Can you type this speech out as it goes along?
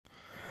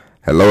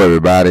Hello,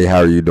 everybody.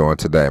 How are you doing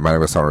today? My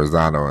name is Tony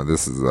Rosano, and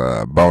this is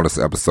a bonus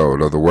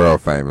episode of the world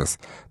famous,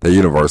 the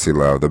University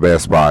Love, the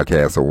best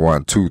podcast of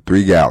 1, 2,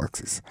 3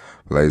 galaxies.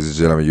 Ladies and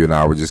gentlemen, you and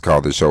I, we just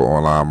call this show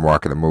Online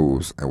Marketing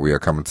Moves, and we are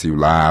coming to you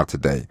live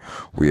today.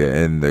 We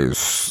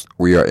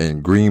are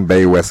in Green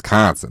Bay,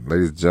 Wisconsin.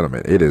 Ladies and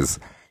gentlemen, it is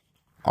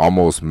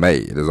almost May.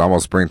 It is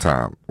almost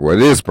springtime. Well,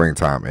 it is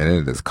springtime, and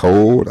it is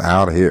cold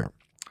out here.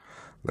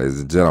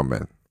 Ladies and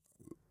gentlemen,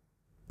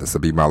 this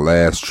will be my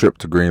last trip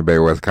to Green Bay,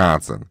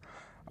 Wisconsin.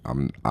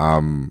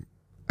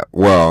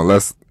 Well,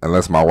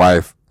 unless my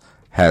wife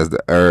has the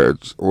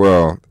urge.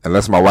 Well,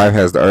 unless my wife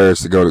has the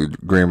urge to go to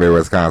Green Bay,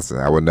 Wisconsin,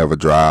 I would never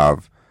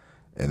drive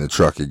in the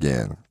truck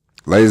again.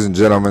 Ladies and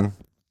gentlemen,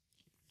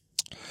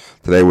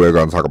 today we're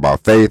going to talk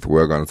about faith.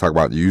 We're going to talk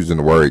about using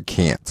the word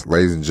can't.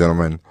 Ladies and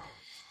gentlemen,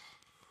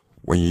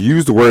 when you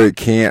use the word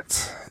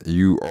can't,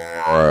 you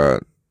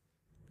are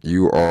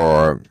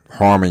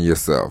harming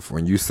yourself.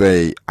 When you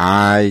say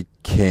I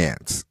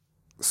can't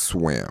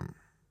swim,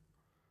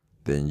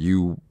 then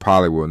you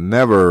probably will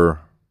never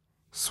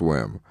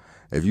swim.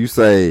 If you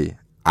say,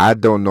 I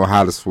don't know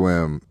how to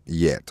swim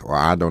yet, or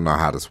I don't know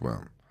how to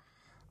swim,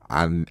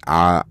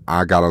 I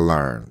gotta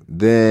learn,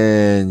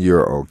 then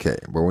you're okay.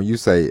 But when you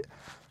say,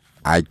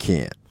 I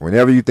can't,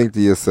 whenever you think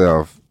to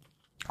yourself,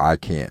 I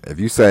can't. If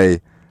you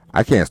say,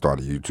 I can't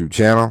start a YouTube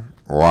channel,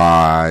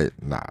 why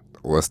not?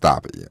 Well,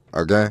 stop it.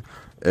 Okay?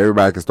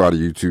 Everybody can start a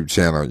YouTube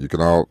channel.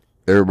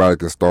 Everybody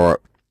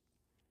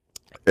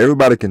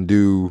can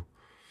do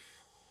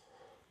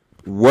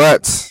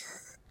what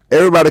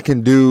everybody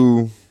can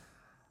do.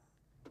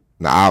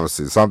 Now,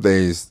 obviously, some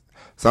things,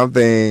 think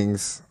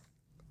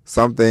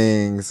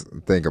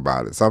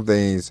about it. Some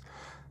things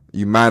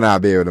you might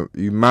not be able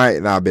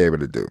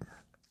to do.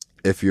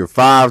 If you're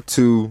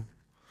 5'2",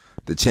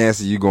 the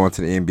chances of you going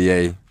to the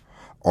NBA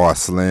are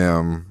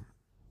slim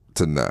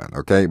to none.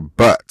 Okay.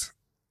 But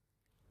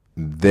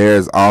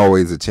there's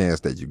always a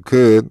chance that you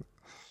could,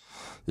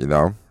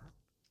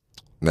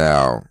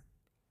 now,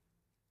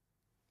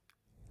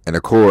 and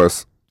of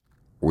course,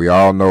 we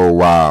all know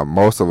why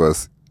most of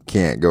us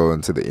can't go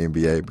into the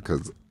NBA,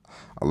 because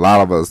a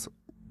lot of us,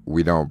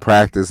 we don't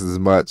practice as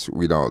much.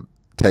 We don't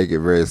take it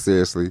very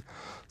seriously.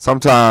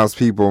 Sometimes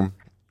a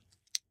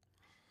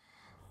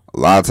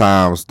lot of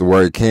times the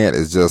word can't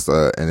is just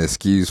an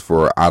excuse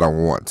for I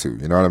don't want to.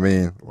 You know what I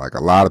mean? Like,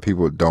 a lot of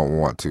people don't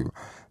want to.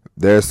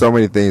 There's so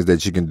many things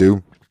that you can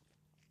do,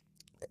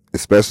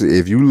 especially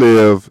if you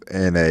live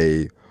in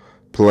a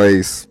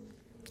place,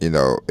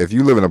 if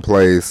you live in a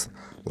place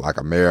like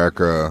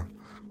America,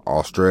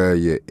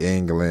 Australia,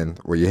 England,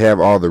 where you have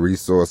all the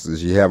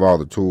resources, you have all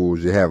the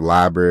tools, you have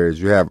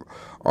libraries, you have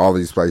all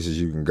these places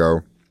you can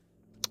go,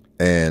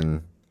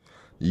 and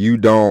you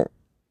don't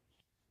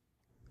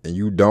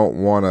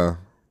want to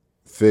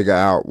figure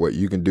out what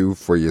you can do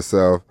for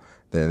yourself,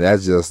 then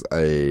that's just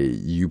a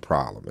you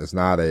problem. It's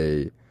not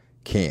a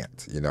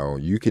can't.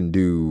 You can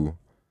do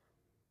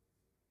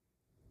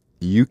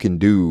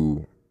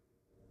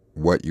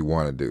what you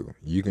want to do.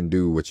 You can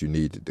do what you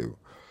need to do.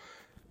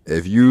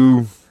 It's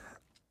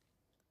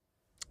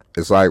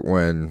like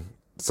when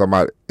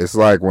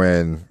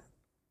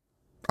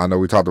I know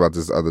we talked about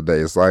this the other day.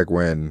 It's like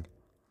when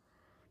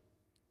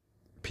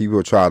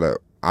people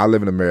I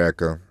live in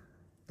America.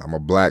 I'm a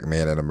black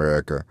man in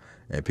America,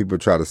 and people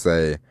try to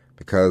say,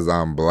 because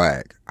I'm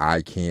black,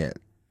 I can't,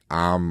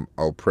 I'm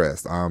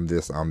oppressed, I'm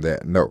this, I'm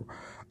that. No.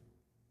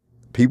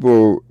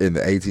 People in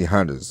the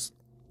 1800s,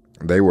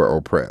 they were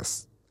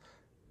oppressed.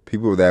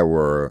 People that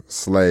were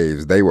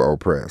slaves, they were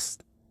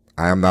oppressed.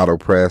 I am not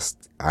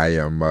oppressed. I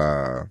am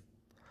an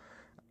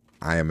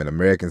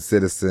American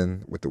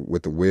citizen with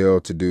the will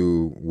to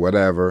do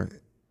whatever,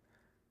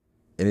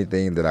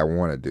 anything that I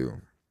want to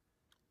do.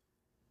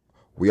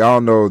 We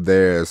all know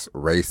there's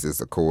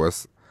racists, of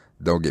course.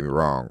 Don't get me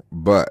wrong,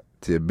 but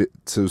to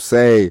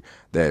say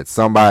that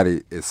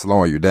somebody is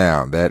slowing you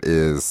down, that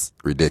is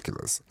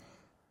ridiculous.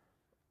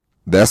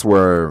 That's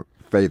where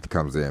faith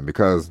comes in,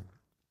 because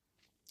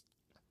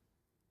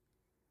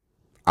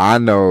I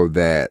know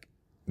that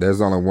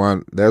there's only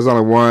one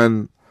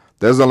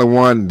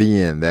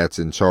being that's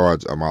in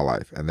charge of my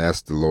life, and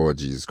that's the Lord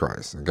Jesus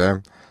Christ.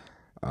 Okay.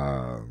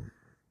 I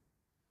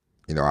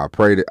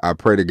pray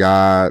to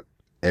God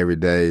every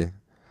day.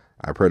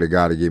 I pray to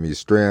God to give me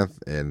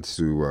strength and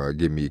to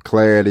give me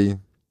clarity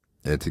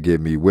and to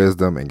give me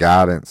wisdom and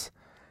guidance.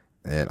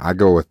 And I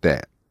go with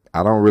that.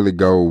 I don't really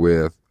go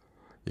with,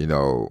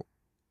 I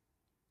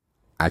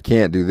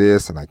can't do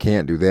this and I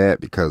can't do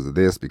that because of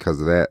this, because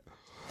of that.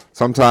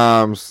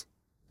 Sometimes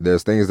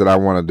there's things that I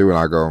want to do and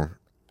I go,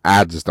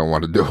 I just don't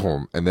want to do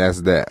them. And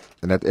that's that.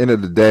 And at the end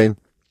of the day,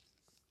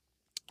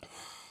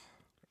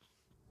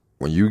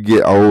 when you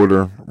get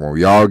older, when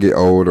we all get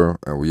older,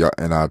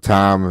 and our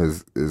time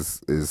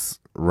is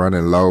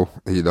running low,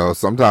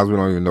 sometimes we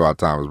don't even know our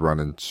time is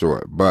running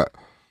short. But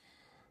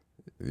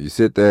if you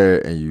sit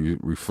there and you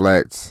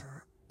reflect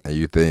and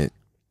you think,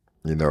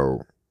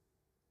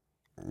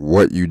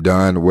 what you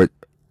done, what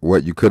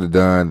you could have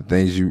done,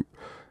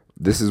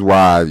 this is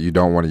why you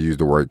don't want to use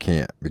the word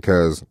can't,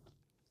 because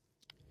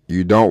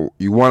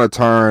You want to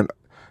turn.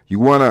 You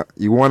want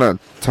to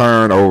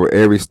turn over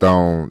every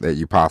stone that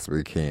you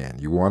possibly can.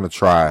 You want to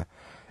try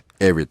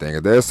everything.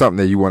 If there's something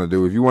that you want to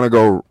do, if you want to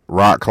go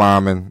rock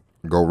climbing,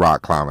 go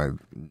rock climbing.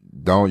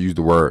 Don't use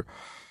the word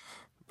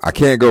I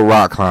can't go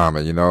rock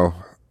climbing, you know.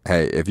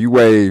 Hey, if you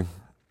weigh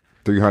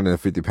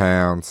 350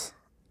 pounds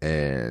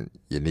and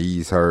your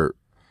knees hurt,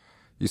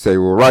 you say,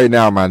 well, right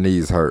now my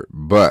knees hurt,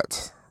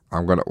 but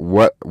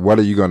what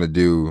are you gonna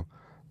do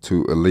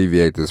to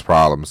alleviate this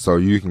problem so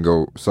you can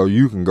go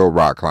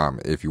rock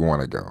climbing if you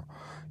want to go.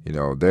 You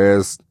know,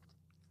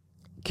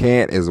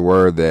 can't is a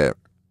word that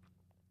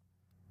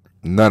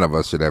none of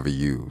us should ever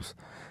use.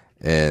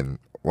 And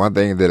one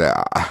thing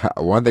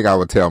I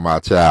would tell my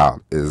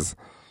child is,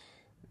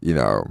 you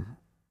know,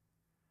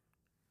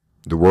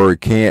 the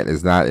word can't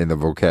is not in the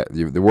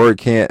vocabulary. The word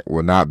can't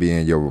will not be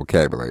in your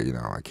vocabulary. You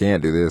know, I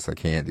can't do this, I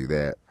can't do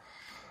that.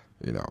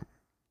 You know,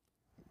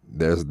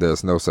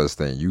 there's no such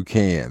thing. You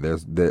can.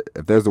 If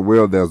there's a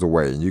will, there's a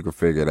way, and you can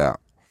figure it out.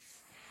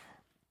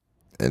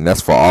 And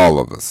that's for all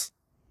of us.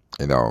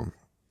 You know,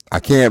 I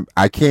can't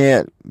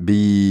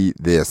be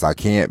this, I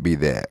can't be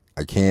that.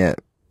 I can't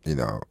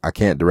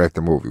direct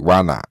the movie.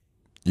 Why not?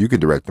 You can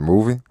direct the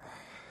movie.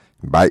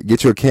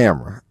 Get your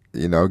camera.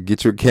 You know,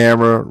 get your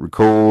camera,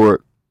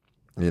 record.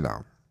 You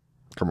know,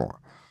 come on.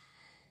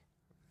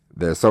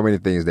 There's so many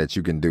things that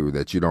you can do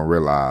that you don't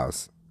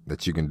realize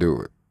that you can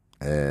do it.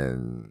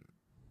 And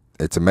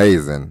it's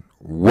amazing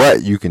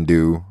what you can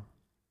do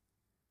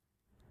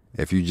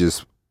if you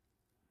just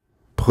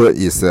put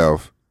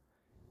yourself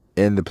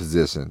in the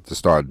position to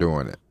start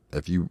doing it.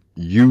 If you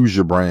use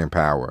your brain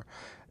power,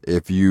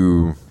 if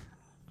you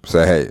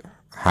say, hey,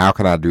 how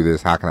can I do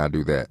this? How can I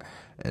do that?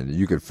 And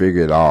you can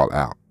figure it all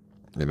out,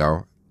 you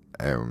know?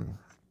 And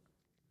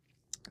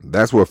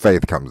that's where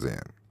faith comes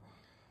in.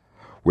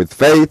 With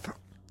faith,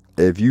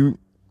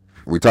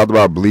 we talked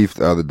about belief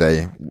the other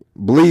day.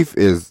 Belief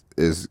is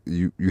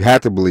you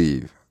have to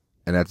believe.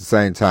 And at the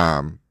same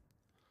time,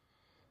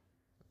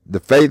 the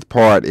faith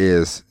part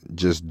is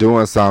just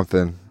doing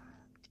something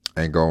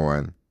and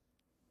going,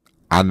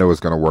 I know it's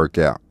going to work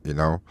out, you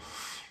know?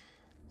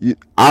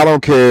 I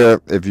don't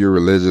care if you're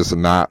religious or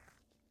not.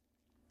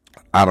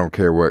 I don't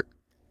care what,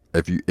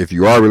 if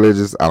you are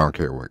religious, I don't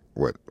care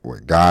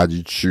what God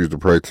you choose to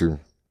pray to.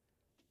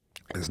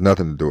 It's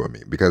nothing to do with me.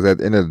 Because at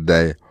the end of the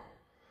day,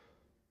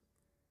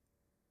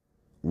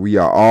 we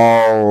are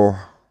all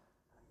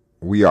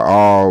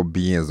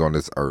beings on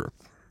this earth.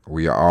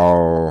 We are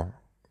all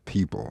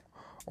people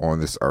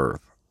on this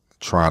earth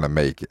trying to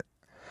make it.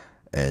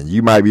 And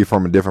you might be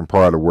from a different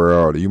part of the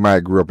world, or you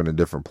might grew up in a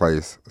different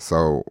place.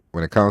 So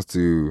when it comes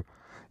to,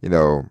 you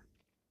know,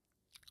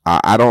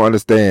 I don't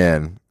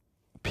understand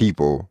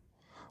people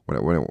when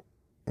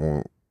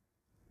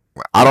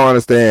I don't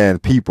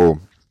understand people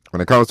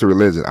when it comes to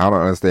religion. I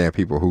don't understand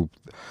people who,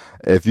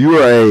 if you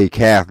are a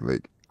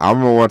Catholic, I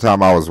remember one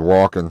time I was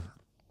walking,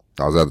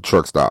 I was at a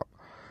truck stop,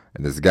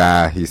 and this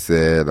guy, he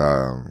said,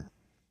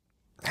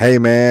 hey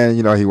man,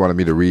 you know, he wanted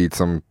me to read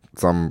some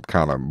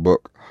kind of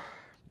book.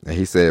 And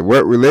he said,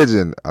 what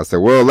religion? I said,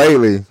 well,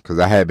 lately, because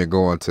I had been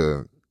going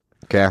to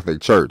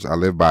Catholic church. I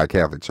live by a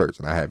Catholic church,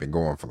 and I had been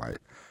going for like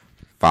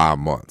 5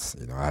 months.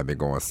 You know, I had been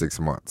going 6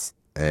 months.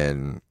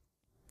 And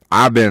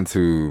I've been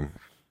to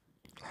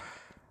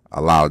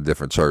a lot of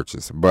different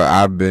churches, but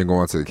I've been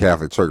going to the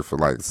Catholic church for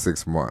like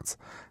 6 months.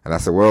 And I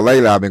said, well,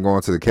 lately I've been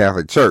going to the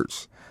Catholic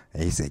church.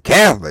 And he said,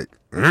 Catholic?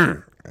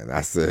 And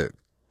I said,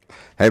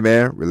 hey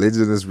man,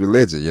 religion is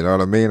religion. You know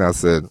what I mean? I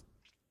said,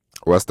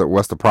 what's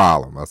the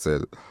problem? I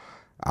said,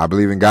 I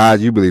believe in God,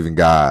 you believe in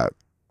God.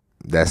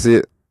 That's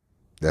it.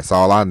 That's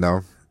all I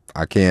know.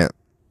 I can't,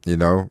 you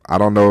know, I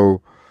don't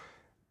know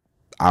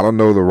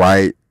the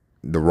right,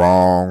 the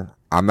wrong.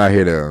 I'm not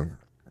here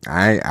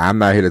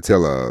to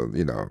tell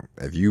you know,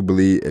 if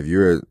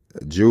you're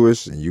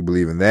Jewish and you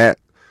believe in that,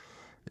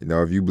 you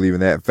know, if you believe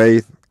in that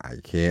faith, I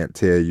can't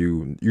tell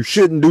you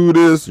shouldn't do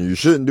this and you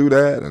shouldn't do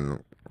that.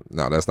 And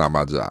no, that's not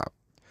my job.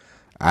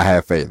 I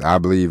have faith. I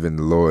believe in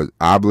the Lord.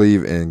 I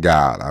believe in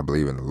God. I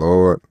believe in the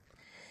Lord.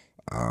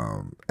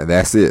 And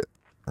that's it.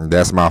 And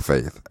that's my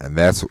faith. And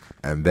that's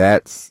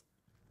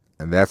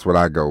what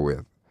I go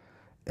with.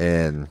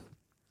 And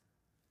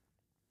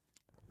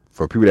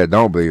for people that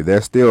don't believe,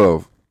 there's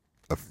still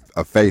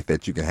a faith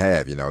that you can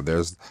have. You know,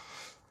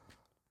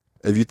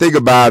 if you think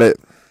about it,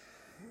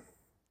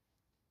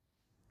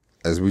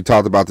 as we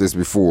talked about this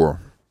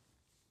before,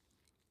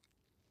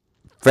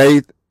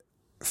 faith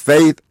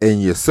in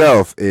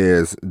yourself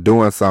is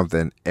doing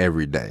something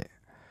every day.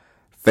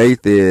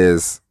 Faith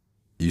is,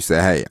 you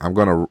say, hey,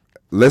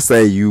 let's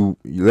say you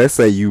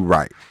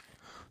write.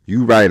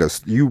 You write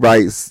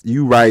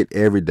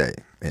every day.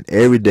 And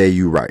every day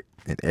you write.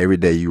 And every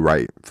day you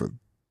write for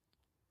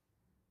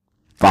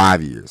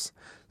 5 years,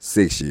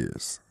 6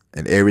 years.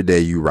 And every day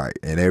you write.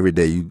 And every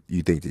day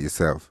you think to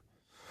yourself,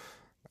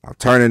 I'm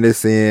turning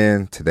this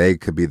in, today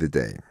could be the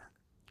day.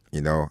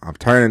 You know, I'm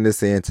turning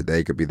this in,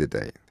 today could be the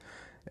day.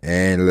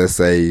 And let's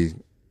say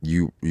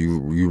you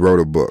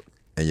wrote a book,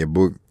 and your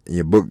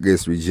book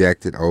gets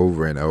rejected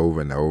over and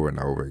over and over and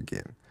over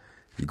again.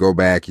 You go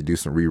back, you do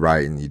some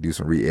rewriting, you do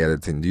some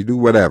re-editing, you do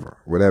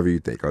whatever you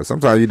think. Or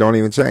sometimes you don't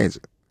even change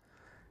it.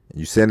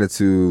 You send it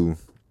to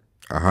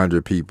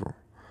 100 people.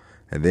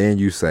 And then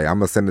you say, I'm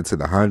going to send it to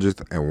the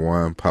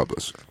 101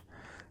 publisher.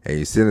 And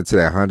you send it to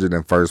that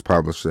 101st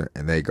publisher,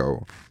 and they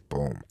go,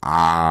 boom,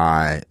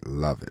 I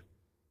love it.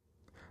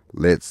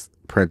 Let's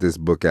print this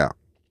book out.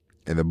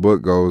 And the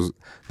book goes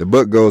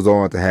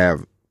on to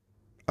have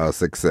a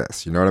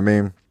success. You know what I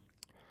mean?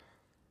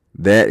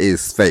 That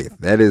is faith.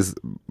 That is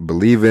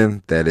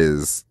believing. That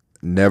is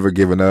never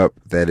giving up.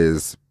 That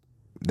is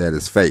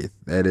faith.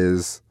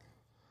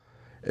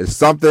 It's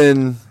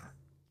something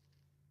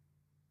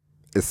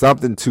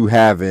to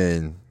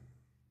having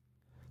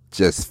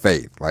just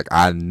faith. Like,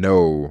 I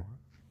know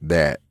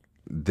that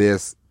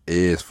this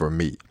is for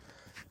me.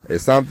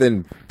 There's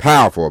something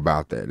powerful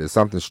about that. There's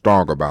something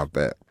strong about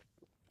that.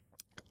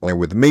 And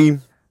with me,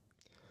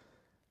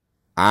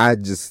 I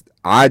just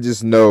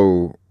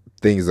know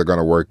things are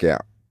gonna work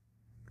out.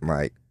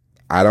 Like,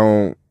 I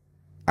don't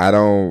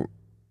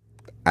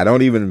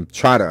even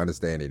try to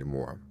understand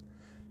anymore,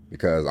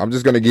 because I'm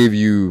just gonna give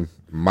you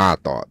my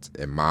thoughts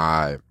and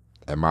my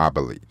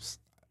beliefs.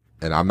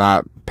 And I'm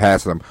not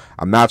passing them.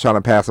 I'm not trying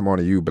to pass them on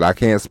to you, but I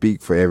can't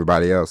speak for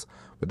everybody else.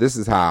 But this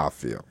is how I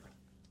feel.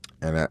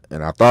 And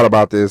I thought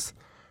about this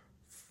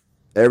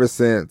ever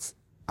since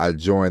I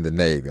joined the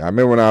Navy. I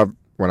remember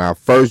when I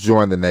first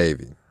joined the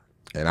Navy,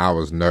 and I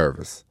was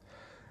nervous.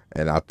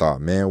 And I thought,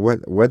 man,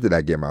 what did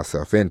I get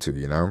myself into,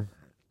 you know?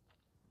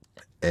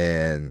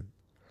 And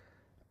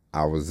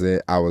I was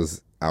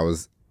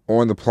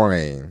on the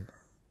plane,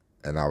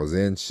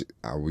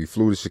 and we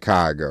flew to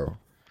Chicago.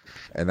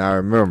 And I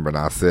remember, and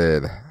I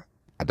said,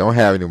 I don't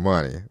have any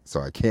money, so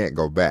I can't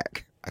go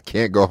back. I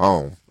can't go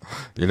home.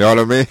 You know what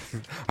I mean?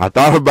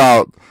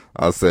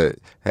 I said,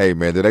 hey,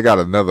 man, do they got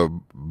another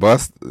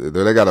bus? Do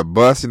they got a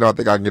bus? You know, I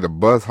think I can get a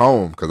bus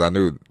home, because I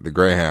knew the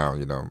Greyhound,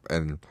 you know.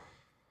 And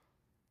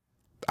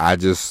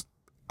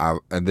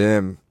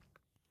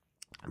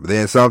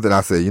then something,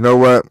 I said, you know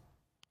what?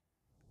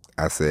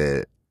 I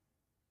said,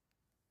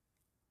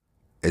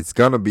 it's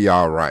going to be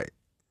all right.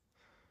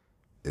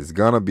 It's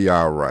going to be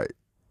all right.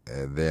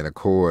 And then, of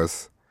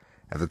course,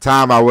 at the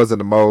time, I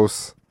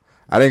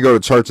didn't go to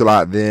church a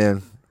lot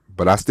then,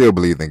 but I still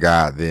believed in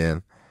God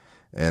then.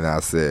 And I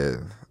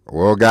said,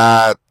 well,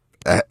 God,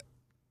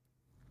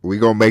 we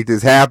going to make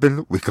this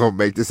happen. We going to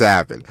make this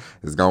happen.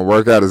 It's going to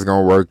work out. It's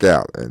going to work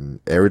out. And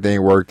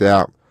everything worked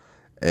out.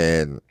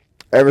 And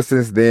ever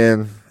since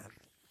then,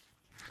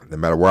 no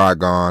matter where I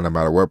gone, no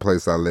matter what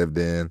place I lived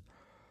in,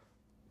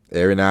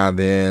 every now and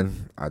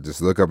then, I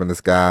just look up in the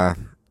sky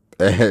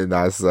and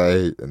I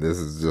say, and this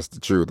is just the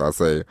truth, I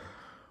say,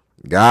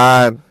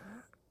 God,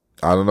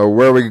 I don't know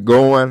where we're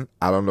going.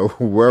 I don't know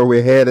where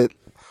we're headed,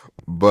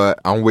 but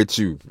I'm with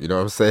you. You know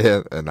what I'm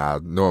saying? And I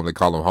normally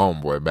call him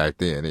homeboy back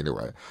then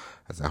anyway.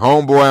 I said,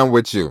 homeboy, I'm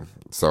with you.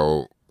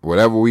 So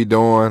whatever we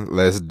doing,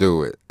 let's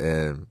do it.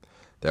 And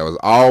that was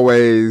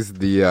always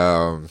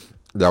the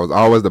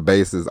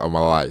basis of my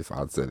life.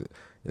 I said,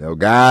 you know,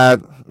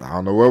 God, I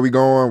don't know where we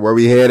going, where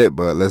we headed,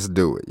 but let's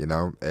do it, you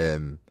know?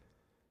 And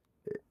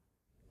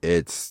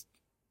it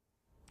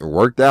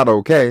worked out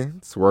okay.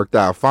 It's worked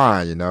out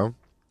fine, you know?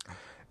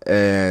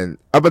 And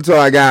up until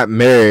I got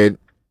married,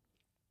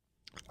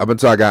 I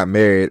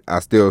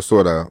still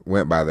sort of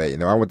went by that. You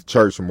know, I went to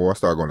church more. I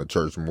started going to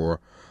church more.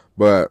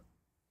 But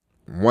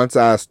once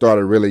I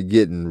started really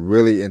getting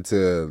really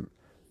into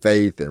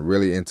faith and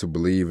really into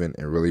believing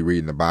and really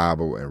reading the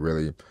Bible and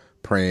really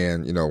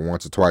praying, you know,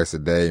 once or twice a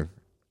day,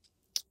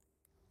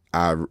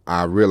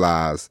 I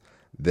realized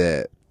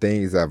that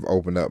things have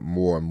opened up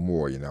more and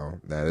more, you know.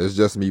 Now, it's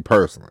just me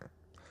personally.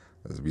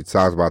 As we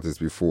talked about this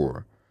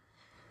before.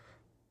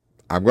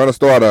 I'm going to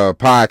start a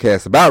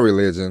podcast about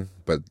religion,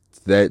 but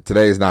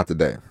today is not the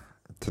day.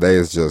 Today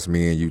is just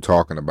me and you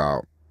talking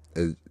about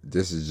it.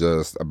 This is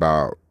just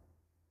about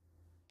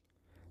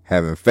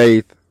having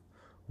faith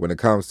when it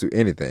comes to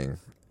anything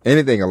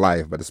in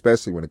life, but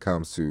especially when it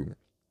comes to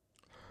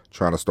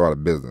trying to start a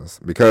business.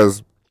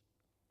 Because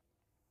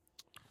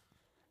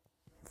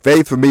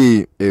faith for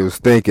me, it was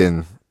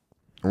thinking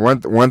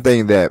another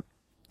thing that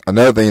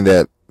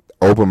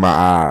opened my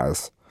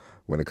eyes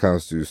when it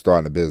comes to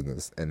starting a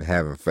business and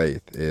having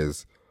faith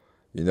is,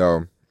 you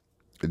know,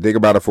 you think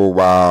about it for a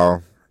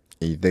while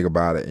and you think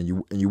about it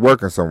and you're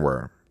working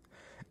somewhere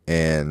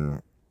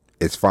and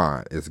it's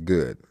fine, it's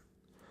good.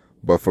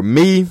 But for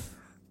me,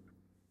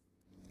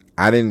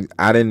 I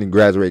didn't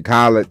graduate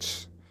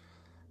college,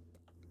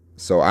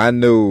 so I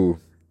knew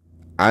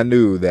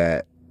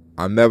that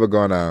I'm never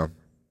gonna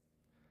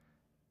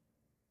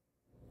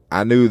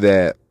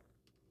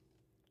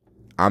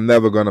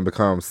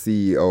become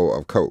CEO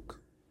of Coke.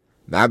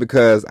 Not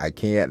because I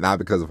can't, not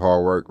because of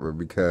hard work, but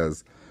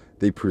because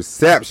the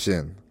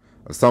perception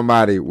of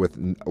somebody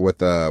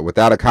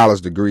without a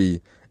college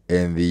degree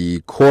in the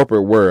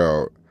corporate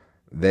world,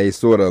 they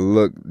sort of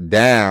look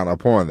down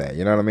upon that.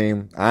 You know what I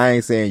mean? I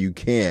ain't saying you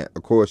can't.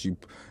 Of course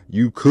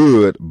you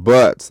could,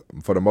 but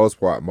for the most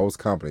part, most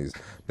companies,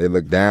 they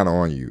look down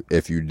on you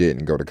if you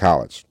didn't go to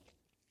college.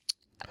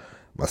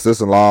 My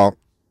sister-in-law,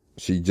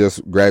 she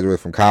just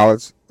graduated from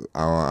college.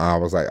 I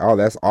was like, oh,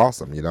 that's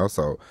awesome,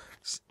 so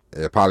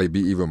it'll probably be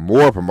even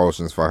more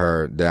promotions for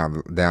her down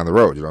the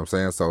road. You know what I'm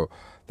saying? So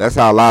that's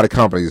how a lot of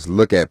companies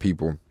look at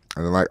people, and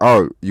they're like,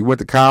 oh, you went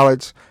to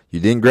college, you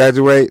didn't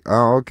graduate.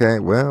 Oh, okay.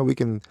 Well, we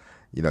can,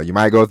 you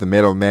might go to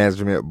middle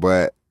management,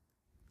 but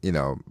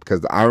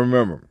because I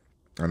remember,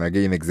 and I'll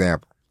give you an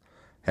example.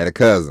 Had a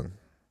cousin.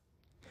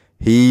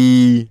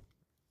 He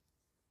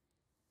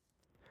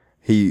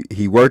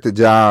worked a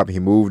job. He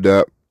moved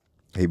up.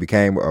 He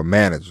became a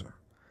manager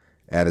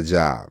at a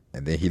job,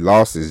 and then he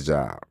lost his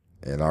job.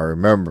 And I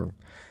remember,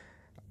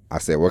 I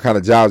said, "What kind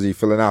of jobs are you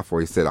filling out for?"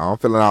 He said, "I'm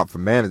filling out for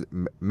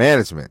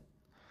management."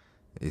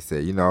 He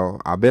said,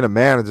 "I've been a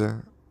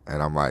manager,"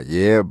 and I'm like,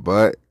 "Yeah,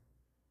 but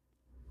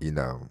you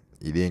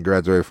didn't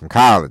graduate from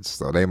college,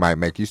 so they might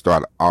make you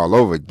start all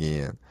over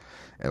again."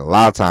 And a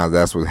lot of times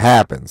that's what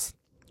happens.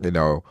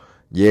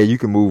 Yeah, you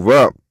can move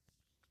up.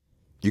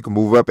 You can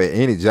move up at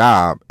any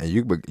job, and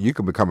you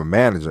can become a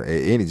manager at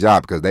any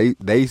job because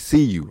they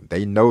see you.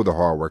 They know the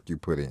hard work you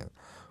put in.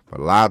 But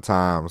a lot of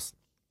times,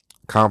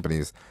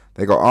 companies,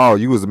 they go, "Oh,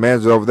 you was a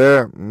manager over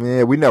there?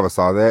 Yeah, we never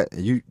saw that.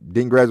 You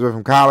didn't graduate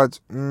from college?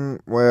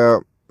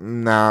 Well,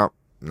 no,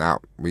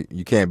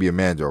 you can't be a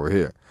manager over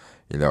here."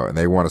 And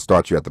they want to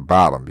start you at the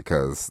bottom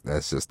because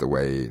that's just the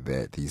way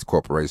that these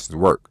corporations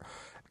work.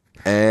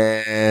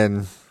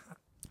 And,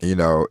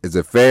 is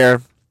it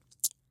fair?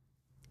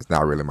 It's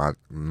not really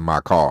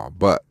my call.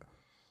 But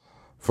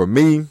for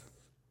me,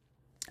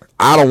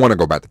 I don't want to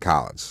go back to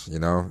college.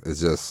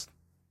 It's just,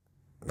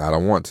 I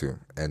don't want to.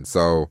 And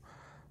so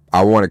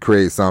I want to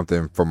create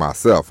something for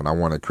myself, and I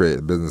want to create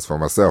a business for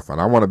myself, and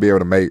I want to be able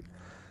to make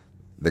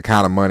the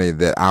kind of money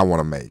that I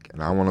want to make,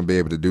 and I want to be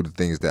able to do the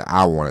things that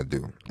I want to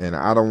do. And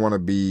I don't want to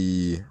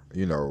be,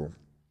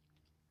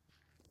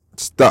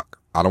 stuck.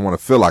 I don't want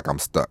to feel like I'm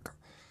stuck.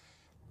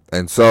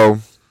 And so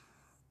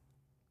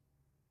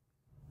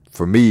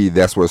for me,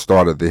 that's what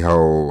started the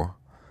whole,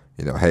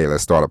 hey,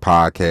 let's start a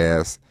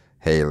podcast.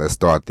 Hey, let's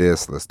start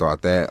this. Let's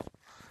start that.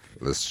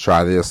 Let's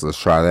try this. Let's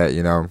try that,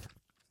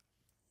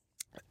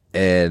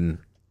 And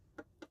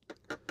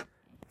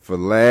for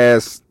the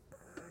last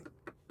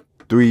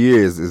 3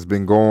 years, it's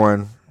been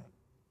going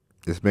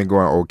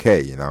okay,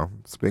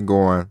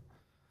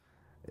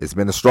 It's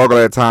been a struggle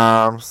at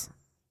times.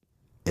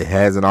 It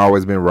hasn't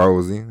always been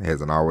rosy. It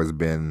hasn't always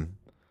been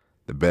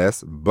the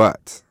best,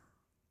 but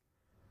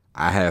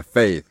I have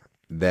faith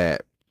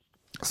that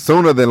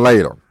sooner than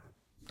later,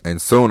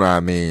 and sooner I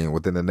mean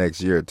within the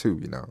next year or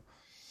two,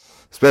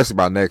 especially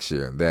by next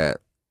year, that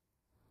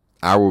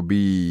I will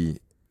be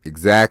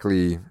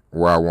exactly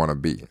where I want to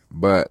be.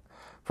 But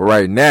for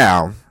right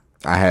now,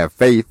 I have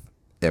faith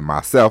in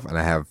myself, and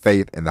I have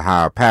faith in the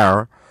higher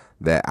power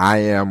that I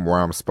am where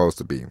I'm supposed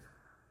to be.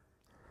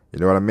 You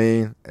know what I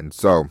mean? And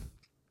so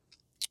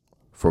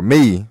for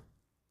me,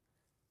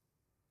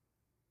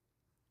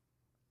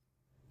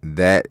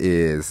 that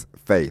is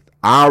faith.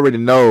 I already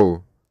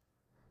know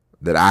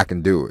that I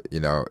can do it.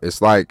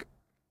 It's like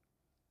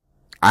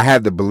I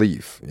have the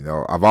belief.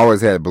 I've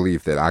always had a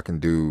belief that I can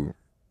do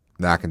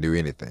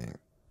anything.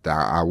 That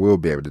I will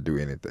be able to do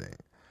anything.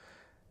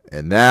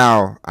 And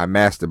now I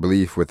match the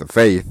belief with the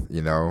faith.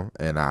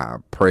 And I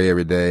pray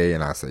every day,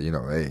 and I say,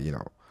 hey,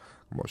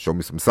 show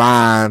me some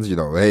signs.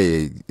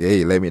 Hey,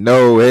 let me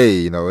know.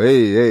 Hey,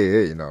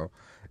 hey.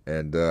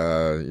 And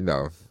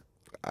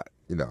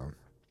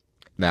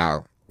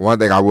Now, one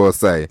thing I will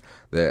say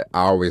that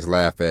I always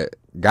laugh at: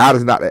 God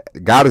is not an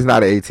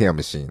ATM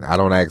machine. I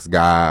don't ask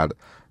God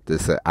to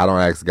say,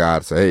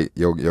 hey,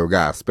 yo,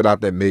 guys, spit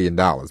out that $1 million,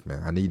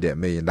 man. I need that $1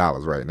 million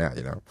right now.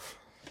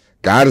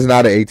 God is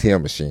not an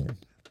ATM machine.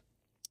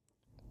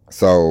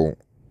 So,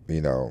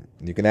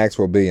 you can ask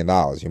for $1 billion.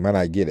 You might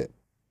not get it.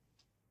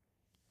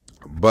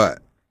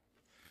 But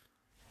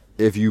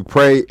if you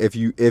pray, if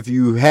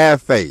you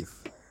have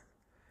faith,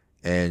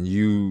 and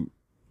you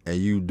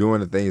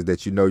doing the things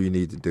that you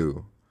need to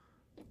do,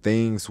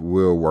 things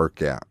will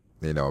work out.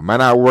 It might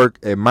not work.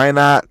 It might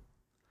not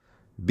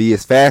be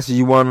as fast as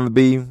you want them to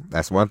be.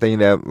 That's one thing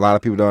that a lot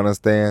of people don't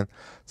understand.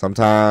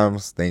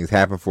 Sometimes things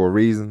happen for a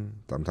reason.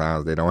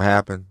 Sometimes they don't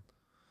happen.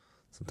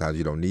 Sometimes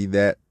you don't need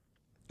that.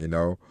 I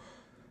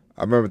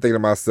remember thinking to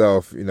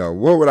myself,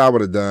 what would I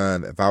would have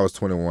done if I was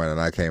 21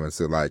 and I came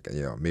into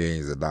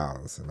millions of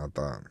dollars? And I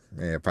thought,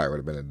 man, it probably would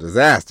have been a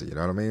disaster. You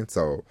know what I mean?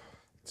 So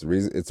it's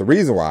a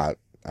reason why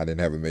I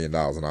didn't have $1 million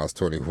when I was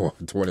 21.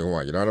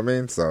 You know what I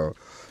mean? So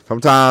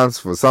sometimes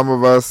for some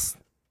of us,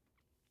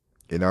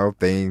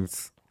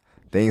 things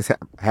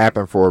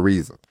happen for a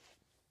reason.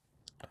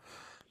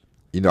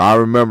 I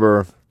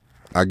remember,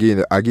 I'll give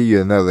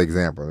you another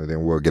example, and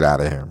then we'll get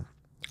out of here.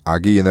 I'll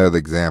give you another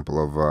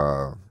example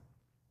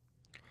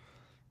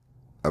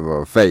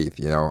of faith.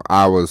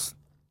 I was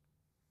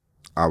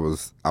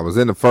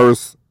in the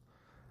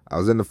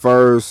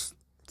first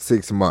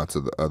 6 months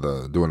of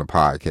the doing the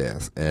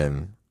podcast,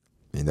 and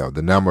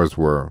the numbers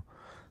were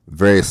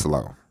very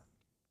slow,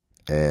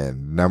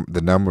 and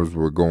the numbers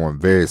were going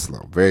very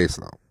slow, very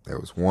slow. There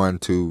was 1,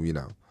 2,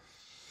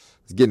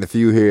 getting a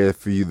few here, a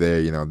few there,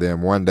 you know.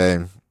 Then one day,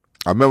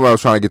 I remember I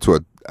was trying to get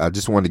to I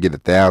just wanted to get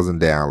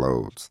 1,000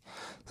 downloads.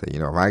 So, you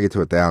know, if I get to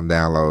 1,000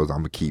 downloads,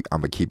 I'm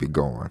gonna keep it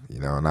going, you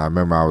know. And I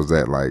remember I was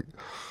at like,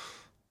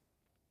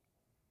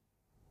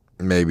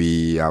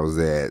 maybe I was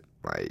at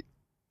like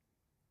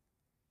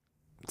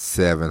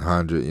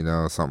 700, you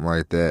know, something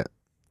like that.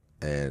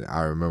 And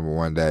I remember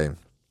one day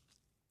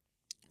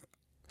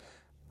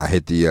I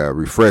hit the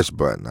refresh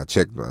button. I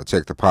checked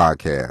the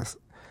podcast,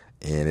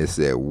 and it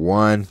said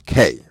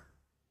 1K.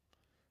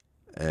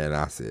 And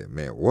I said,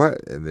 man,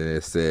 what? And then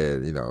it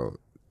said, you know,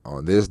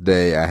 on this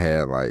day I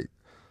had like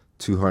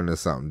 200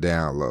 something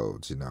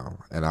downloads, you know.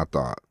 And I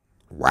thought,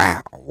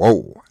 wow,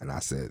 whoa. And I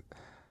said,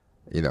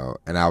 you know,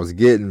 and I was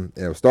starting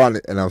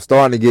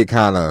to get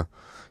kind of,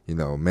 you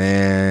know,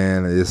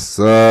 man, it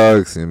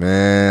sucks, and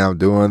man, I'm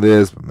doing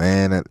this, but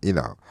man, you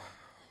know.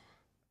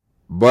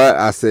 But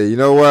I said, you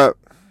know what?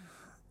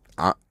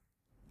 I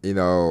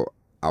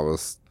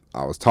was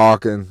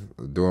talking,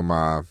 doing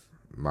my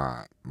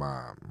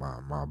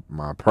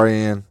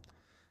praying,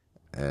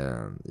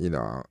 and you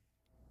know,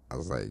 I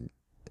was like,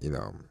 you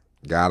know,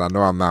 God, I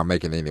know I'm not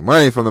making any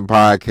money from the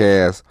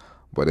podcast,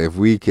 but if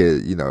we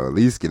could, you know, at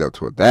least get up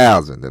to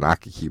 1,000, then I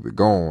could keep it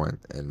going.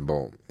 And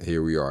boom,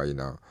 here we are. You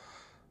know,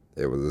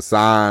 it was a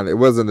sign. It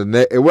wasn't the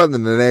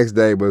next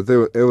day, but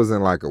it was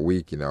in like a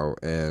week. You know,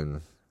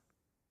 and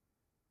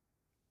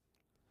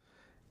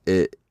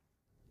it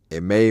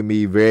made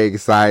me very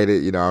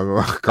excited. You know,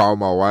 I called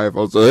my wife.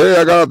 I said,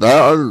 hey, I got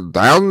 1,000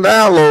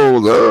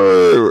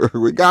 downloads. Hey,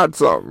 we got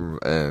something.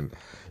 And,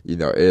 you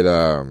know,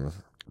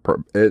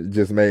 it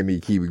just made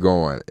me keep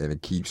going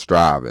and keep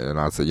striving.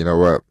 And I said, you know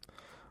what?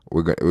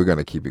 We're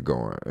gonna keep it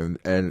going.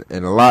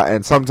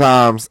 And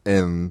sometimes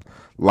in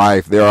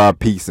life there are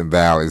peaks and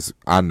valleys.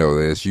 I know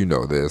this, you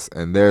know this.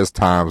 And there's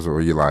times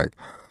where you're like,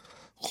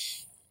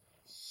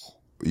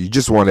 you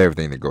just want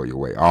everything to go your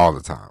way all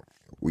the time.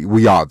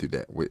 We all do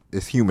that.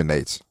 It's human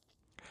nature.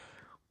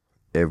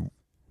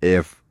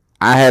 If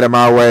I had it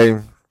my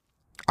way,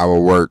 I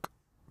would work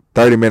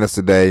 30 minutes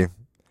a day,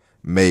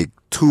 make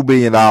 $2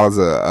 billion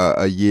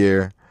a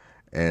year,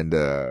 and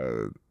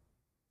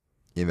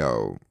you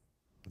know,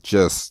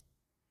 just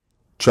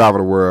travel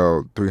the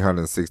world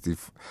 360.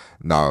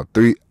 No,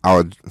 I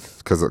would,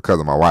 because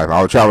of my wife. I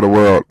would travel the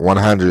world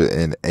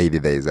 180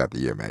 days out the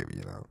year, maybe.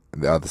 You know,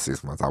 and the other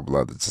 6 months I would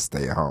love to just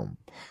stay at home.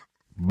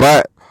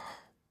 But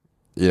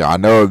you know, I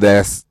know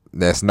that's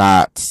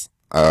not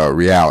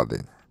reality.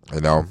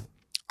 You know,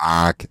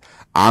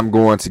 I'm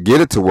going to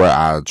get it to where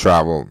I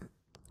travel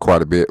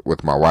quite a bit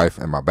with my wife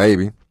and my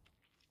baby,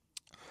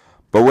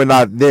 but we're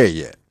not there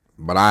yet.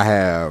 But I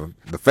have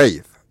the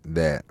faith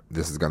that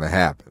this is going to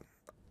happen.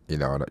 You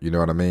know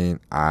what I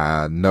mean?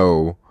 I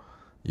know,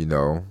 you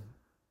know,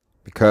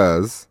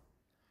 because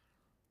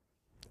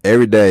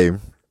every day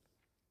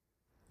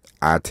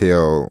I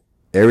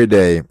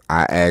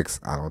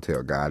ask, I don't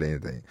tell God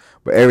anything,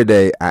 but every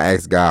day I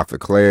ask God for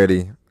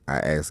clarity, I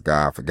ask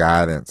God for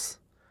guidance,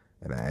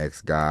 and I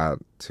ask God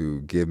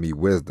to give me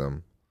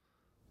wisdom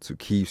to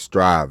keep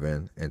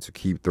striving and to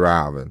keep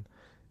thriving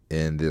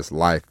in this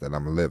life that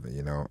I'm living,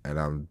 you know.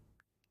 And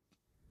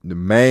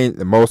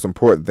the most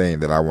important thing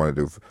that I want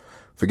to do,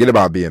 forget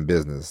about being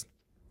business.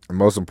 The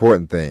most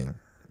important thing,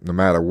 no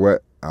matter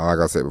what, like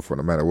I said before,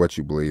 no matter what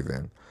you believe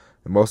in,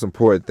 the most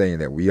important thing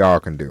that we all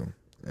can do,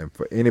 and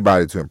for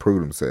anybody to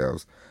improve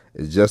themselves,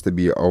 is just to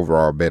be an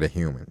overall better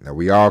human. Now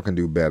we all can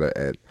do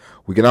better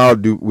we can all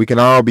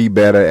be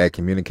better at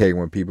communicating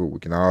with people. We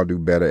can all do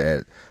better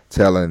at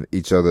telling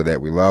each other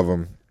that we love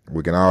them.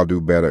 We can all do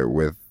better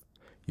with,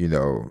 you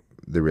know,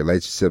 the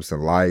relationships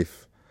in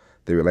life,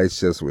 the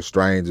relationships with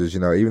strangers. You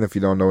know, even if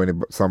you don't know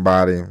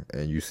somebody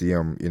and you see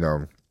them, you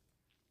know,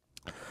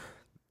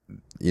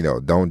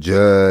 don't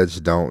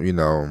judge,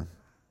 don't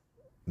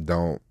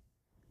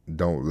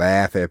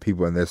laugh at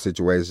people in their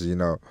situations. You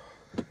know,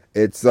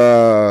 it's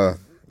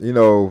you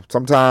know,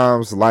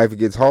 sometimes life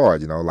gets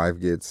hard. You know, life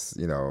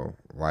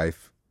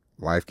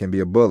can be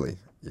a bully.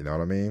 You know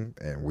what I mean?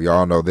 And we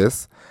all know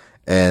this.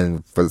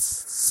 And for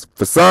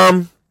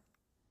some,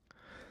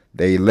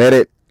 they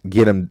let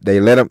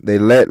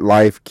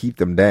life keep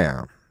them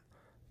down.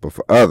 But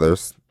for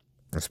others,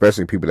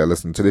 especially people that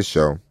listen to this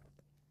show,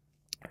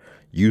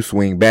 you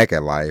swing back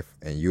at life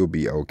and you'll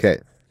be okay.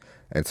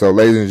 And so,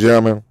 ladies and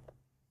gentlemen,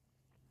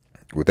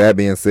 with that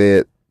being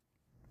said,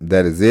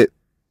 that is it.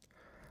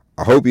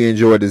 I hope you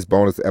enjoyed this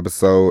bonus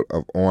episode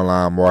of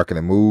Online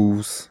Marketing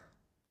Moves.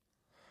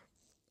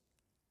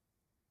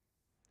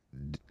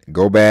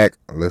 Go back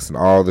and listen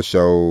to all the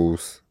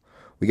shows.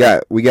 We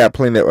got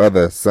plenty of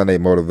other Sunday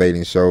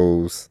motivating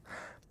shows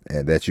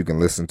and that you can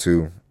listen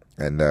to,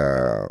 and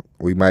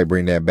we might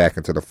bring that back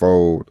into the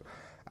fold.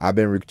 I've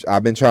been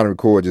trying to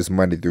record just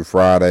Monday through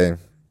Friday,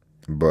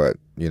 but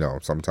you know,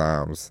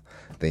 sometimes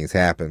things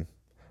happen.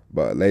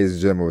 But ladies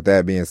and gentlemen, with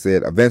that being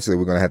said, eventually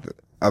we're gonna have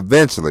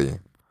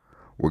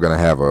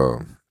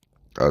a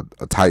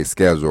tight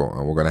schedule,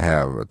 and we're gonna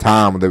have a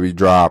time that we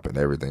drop and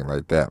everything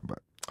like that. But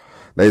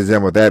Ladies and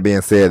gentlemen, with that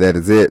being said, that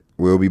is it.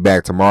 We'll be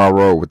back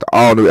tomorrow with the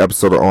all new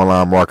episode of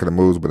Online Marketing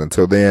Moves. But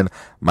until then,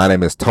 my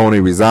name is Tony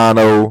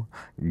Rizano.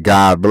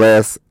 God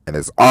bless. And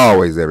as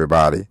always,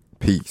 everybody,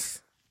 peace.